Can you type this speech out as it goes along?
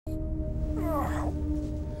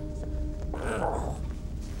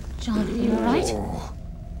John, are you alright? Oh,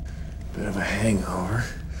 bit of a hangover.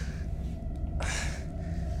 The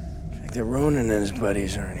fact that Ronan and his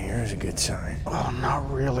buddies aren't here is a good sign. Oh,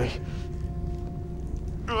 not really.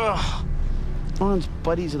 Ugh. Ron's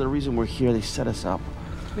buddies are the reason we're here. They set us up.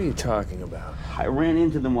 What are you talking about? I ran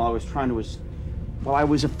into them while I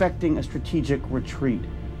was effecting a strategic retreat.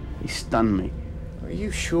 They stunned me. Are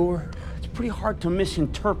you sure? It's pretty hard to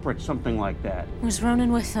misinterpret something like that. Was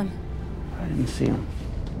Ronan with them? I didn't see him.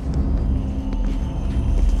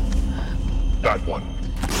 That one.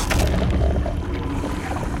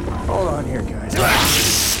 Hold on here, guys.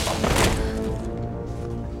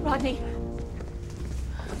 Rodney.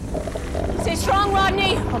 Stay strong,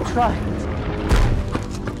 Rodney! I'll try.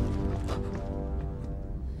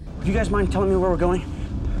 Do you guys mind telling me where we're going?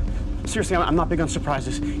 Seriously, I'm not big on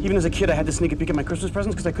surprises. Even as a kid, I had to sneak a peek at my Christmas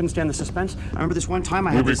presents because I couldn't stand the suspense. I remember this one time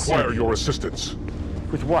I had We require your assistance.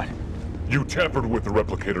 With what? You tampered with the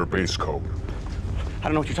replicator base code. I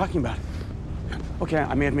don't know what you're talking about. Okay,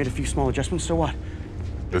 I may have made a few small adjustments, so what?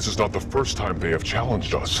 This is not the first time they have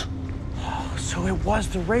challenged us. So it was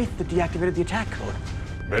the Wraith that deactivated the attack code.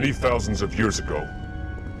 Many thousands of years ago,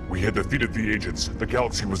 we had defeated the agents, the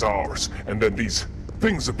galaxy was ours, and then these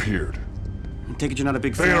things appeared. I take it you're not a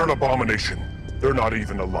big fan? They are an abomination. They're not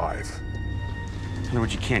even alive. In other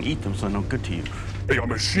words, you can't eat them, so they're no good to you. They are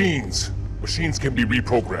machines. Machines can be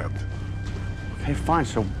reprogrammed. Okay, fine,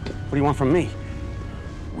 so what do you want from me?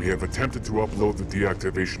 We have attempted to upload the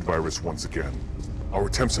deactivation virus once again. Our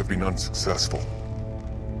attempts have been unsuccessful.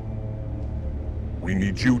 We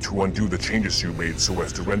need you to undo the changes you made so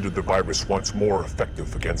as to render the virus once more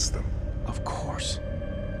effective against them. Of course.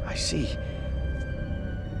 I see.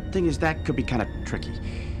 Thing is, that could be kind of tricky.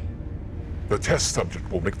 The test subject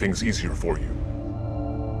will make things easier for you.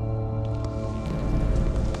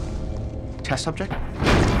 Test subject?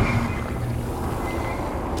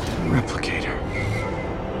 Replicator.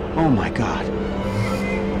 Oh my God.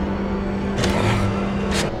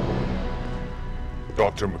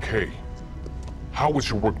 Dr. McKay, how is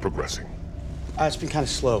your work progressing? It's been kind of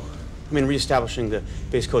slow. I mean, reestablishing the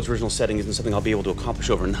base code's original setting isn't something I'll be able to accomplish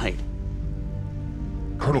overnight.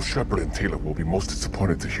 Colonel Shepard and Taylor will be most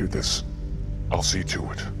disappointed to hear this. I'll see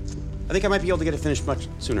to it. I think I might be able to get it finished much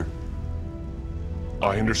sooner.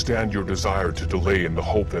 I understand your desire to delay in the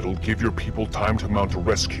hope that it'll give your people time to mount a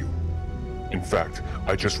rescue. In fact,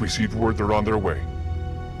 I just received word they're on their way.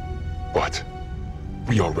 But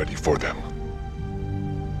we are ready for them.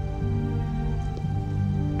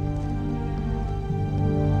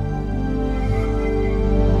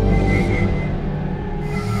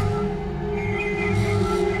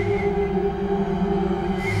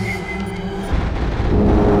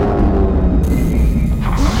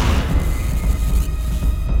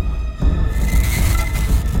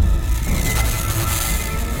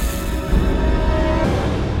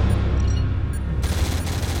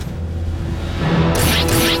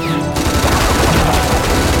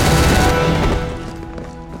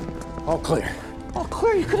 All clear. All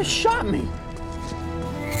clear, you could have shot me.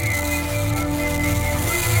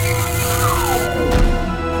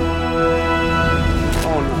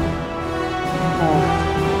 Oh no. Oh.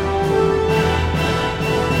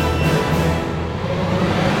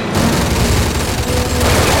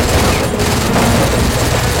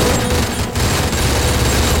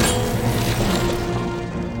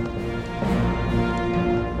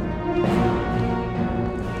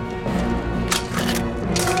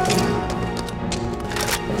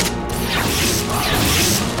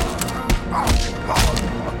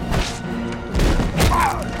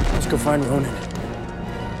 Let's go find Ronan.